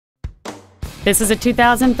This is a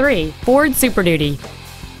 2003 Ford Super Duty.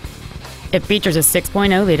 It features a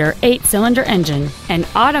 6.0-liter 8-cylinder engine, an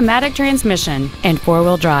automatic transmission, and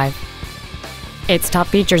 4-wheel drive. Its top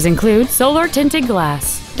features include solar tinted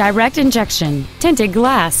glass, direct injection, tinted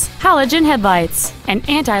glass, halogen headlights, an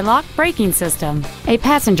anti-lock braking system, a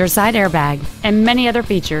passenger side airbag, and many other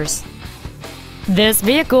features. This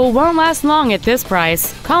vehicle won't last long at this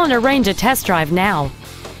price. Call and arrange a test drive now.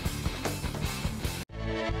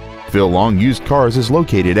 Phil Long Used Cars is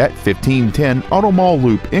located at 1510 Auto Mall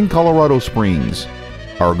Loop in Colorado Springs.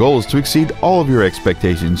 Our goal is to exceed all of your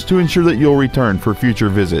expectations to ensure that you'll return for future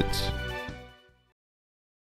visits.